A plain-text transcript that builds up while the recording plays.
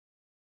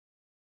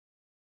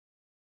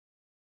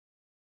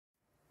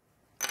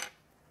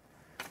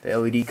The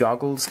LED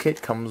goggles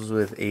kit comes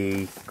with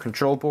a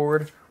control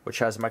board, which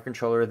has a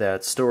microcontroller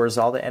that stores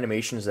all the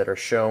animations that are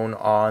shown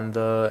on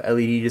the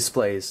LED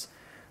displays.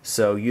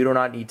 So you do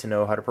not need to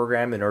know how to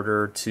program in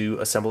order to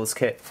assemble this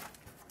kit.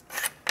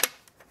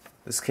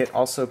 This kit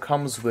also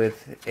comes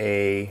with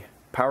a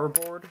power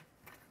board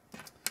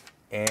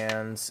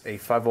and a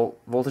 5-volt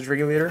voltage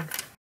regulator,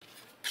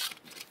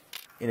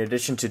 in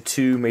addition to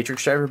 2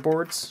 matrix driver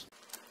boards,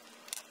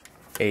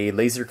 a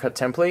laser cut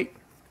template.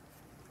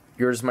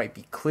 Yours might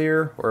be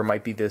clear or it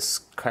might be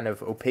this kind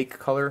of opaque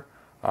color.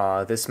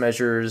 This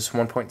measures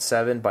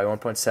 1.7 by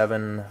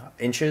 1.7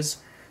 inches.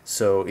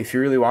 So if you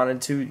really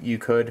wanted to, you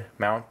could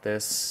mount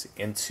this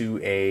into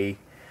a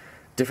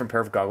different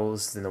pair of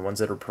goggles than the ones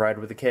that are provided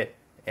with the kit.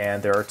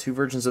 And there are 2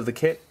 versions of the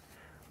kit.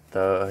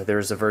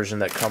 There's a version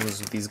that comes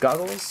with these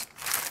goggles,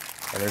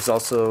 and there's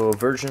also a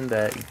version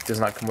that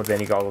does not come with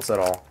any goggles at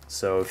all.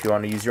 So if you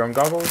want to use your own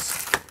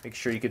goggles, make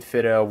sure you could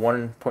fit a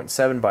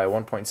 1.7 by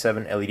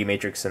 1.7 LED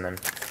matrix in them.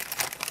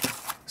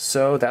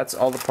 So that's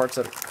all the parts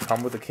that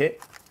come with the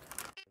kit.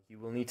 You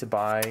will need to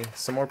buy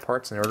some more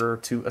parts in order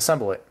to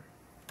assemble it.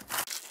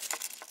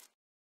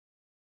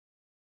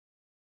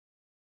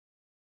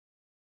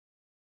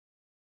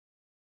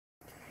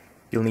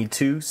 You'll need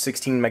 2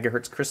 16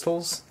 MHz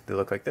crystals. They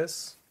look like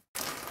this.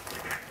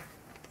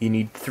 You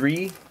need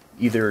 3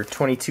 either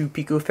 22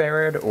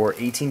 picofarad or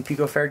 18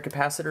 picofarad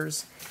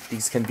capacitors.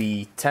 These can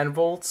be 10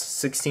 volts,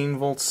 16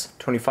 volts,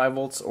 25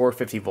 volts, or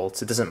 50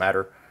 volts. It doesn't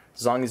matter,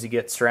 as long as you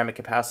get ceramic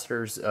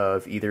capacitors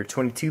of either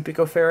 22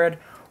 picofarad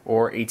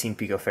or 18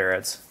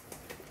 picofarads.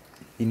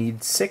 You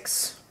need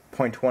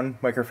 6.1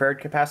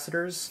 microfarad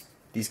capacitors.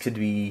 These could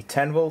be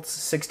 10 volts,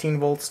 16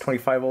 volts,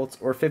 25 volts,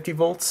 or 50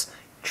 volts.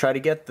 Try to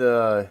get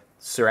the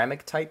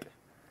ceramic type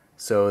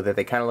so that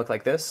they kind of look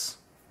like this,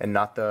 and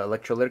not the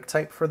electrolytic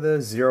type for the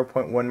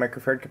 0.1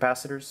 microfarad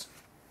capacitors.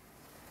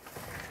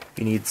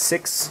 You need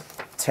 6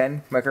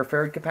 10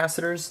 microfarad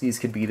capacitors. These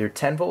could be either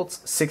 10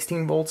 volts,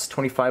 16 volts,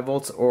 25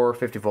 volts, or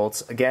 50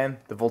 volts. Again,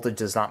 the voltage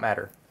does not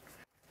matter.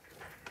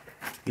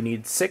 You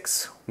need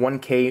 6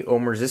 1K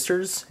ohm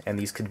resistors, and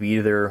these could be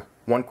either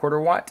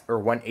 1/4 watt or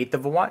 1/8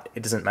 of a watt.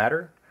 It doesn't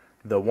matter.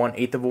 The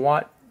 1/8 of a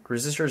watt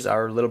resistors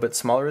are a little bit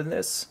smaller than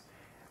this,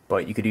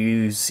 but you could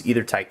use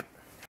either type.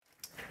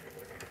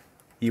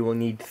 You will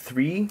need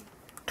 3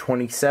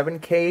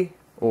 27K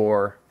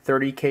or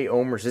 30K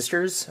ohm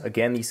resistors.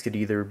 Again, these could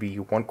either be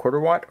 1/4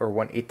 watt or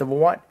 1/8 of a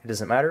watt. It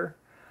doesn't matter.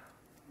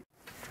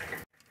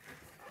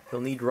 You'll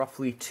need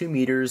roughly 2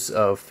 meters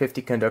of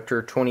 50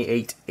 conductor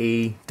 28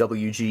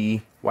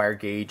 AWG wire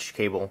gauge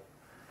cable.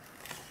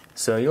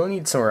 So you'll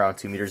need somewhere around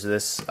 2 meters of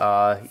this.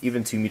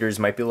 Even 2 meters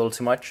might be a little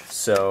too much,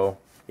 so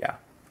yeah.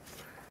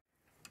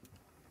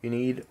 You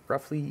need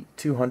roughly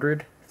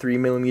 200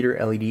 3mm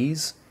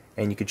LEDs,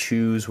 and you could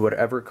choose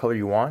whatever color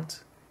you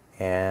want.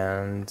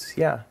 And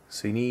yeah,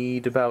 so you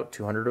need about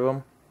 200 of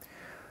them.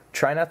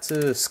 Try not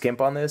to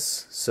skimp on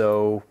this,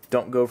 so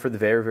don't go for the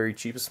very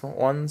cheapest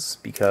ones,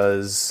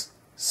 because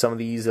some of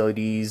these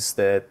LEDs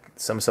that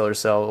some sellers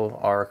sell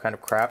are kind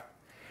of crap,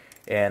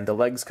 and the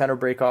legs kind of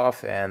break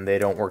off and they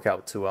don't work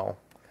out too well.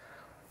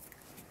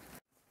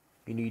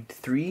 You need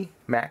 3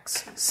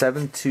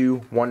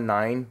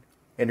 Max7219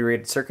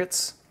 integrated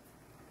circuits.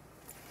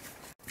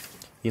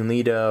 You'll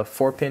need a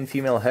 4-pin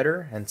female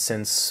header, and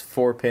since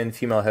 4-pin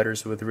female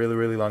headers with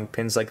really long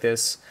pins like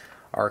this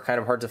are kind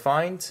of hard to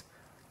find,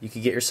 you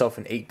could get yourself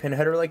an 8-pin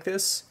header like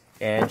this,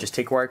 and just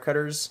take wire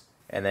cutters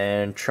and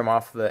then trim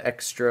off the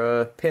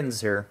extra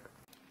pins here.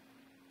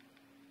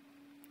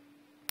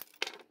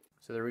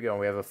 So there we go,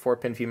 we have a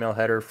 4-pin female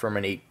header from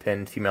an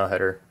 8-pin female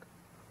header.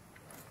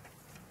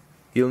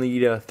 You'll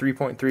need a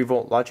 3.3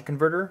 volt logic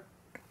converter,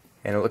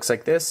 and it looks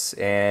like this,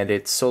 and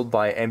it's sold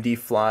by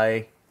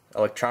MDFly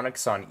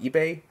Electronics on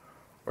eBay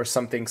or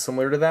something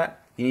similar to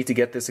that. You need to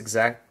get this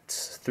exact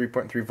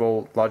 3.3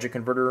 volt logic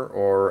converter,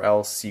 or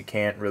else you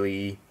can't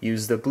really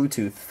use the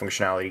Bluetooth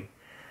functionality.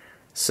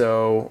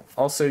 So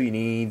also you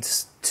need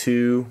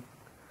 2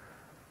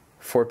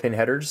 4-pin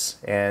headers,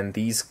 and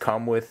these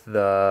come with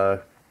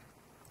the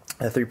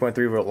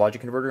 3.3 volt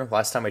logic converter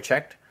last time I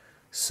checked.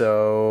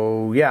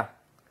 So yeah,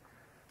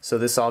 so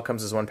this all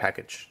comes as one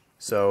package.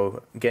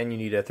 So again, you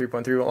need a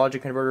 3.3 volt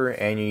logic converter,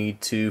 and you need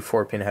 2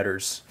 4-pin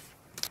headers.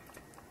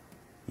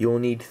 You'll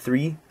need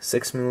 3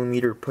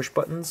 6mm push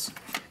buttons.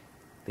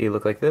 They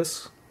look like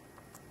this.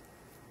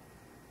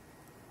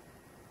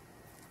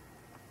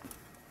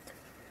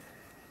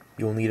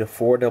 You'll need a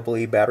 4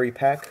 AA battery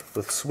pack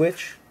with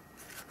switch.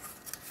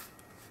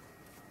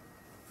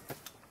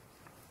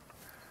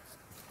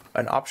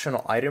 An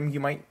optional item you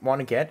might want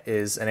to get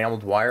is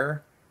enameled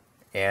wire,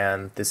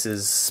 and this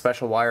is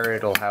special wire.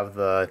 It'll have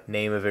the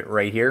name of it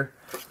right here.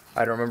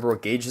 I don't remember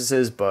what gauge this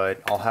is,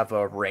 but I'll have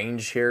a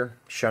range here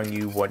showing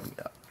you what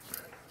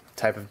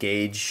type of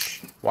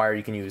gauge wire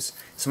you can use.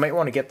 So you might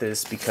want to get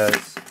this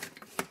because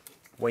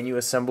when you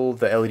assemble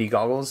the LED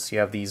goggles, you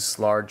have these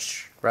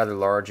rather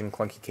large and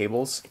clunky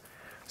cables.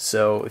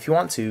 So if you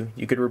want to,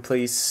 you could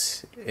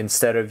replace,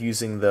 instead of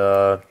using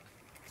the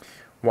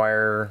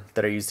wire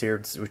that I used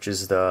here, which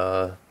is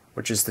the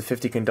which is the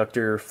 50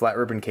 conductor flat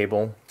ribbon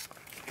cable.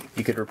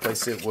 You could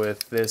replace it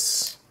with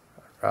this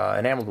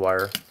enameled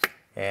wire,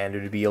 and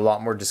it would be a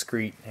lot more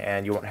discreet,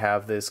 and you won't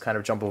have this kind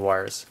of jumble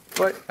wires.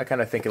 But I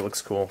kind of think it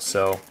looks cool,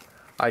 so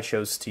I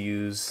chose to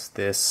use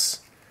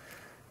this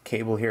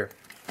cable here.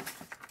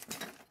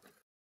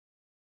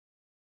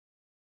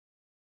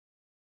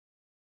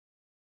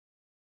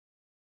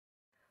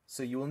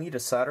 So you will need a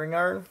soldering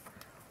iron.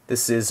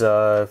 This is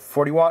a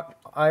 40 watt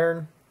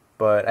iron,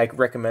 but I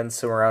recommend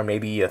somewhere around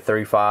maybe a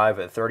 35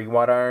 or 30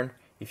 watt iron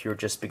if you're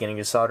just beginning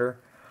to solder.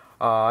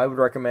 I would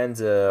recommend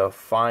a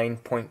fine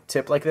point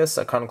tip like this,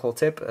 a conical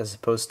tip, as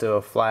opposed to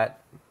a flat,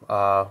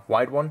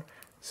 wide one.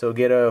 So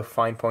get a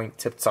fine point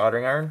tipped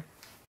soldering iron.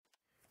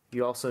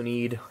 You also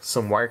need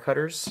some wire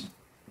cutters.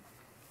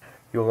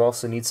 You'll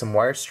also need some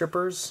wire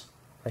strippers,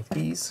 like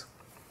these.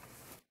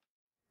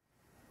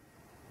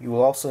 You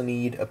will also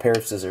need a pair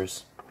of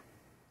scissors.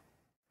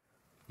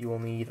 You will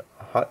need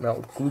a hot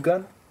melt glue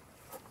gun.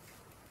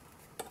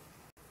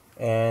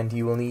 And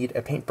you will need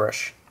a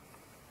paintbrush.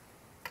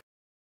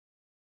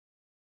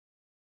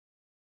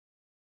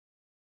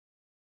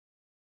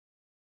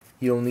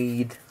 You'll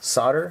need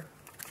solder.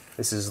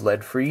 This is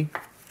lead free.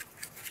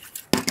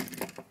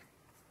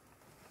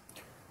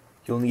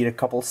 You'll need a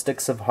couple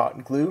sticks of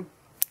hot glue.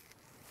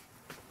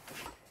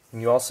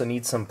 And you also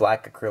need some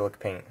black acrylic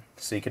paint.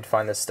 So you could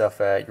find this stuff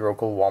at your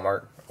local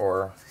Walmart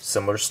or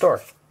similar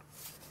store.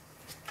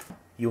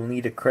 You'll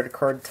need a credit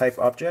card type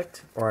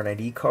object or an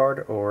ID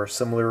card or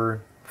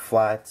similar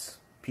flat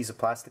piece of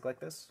plastic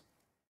like this.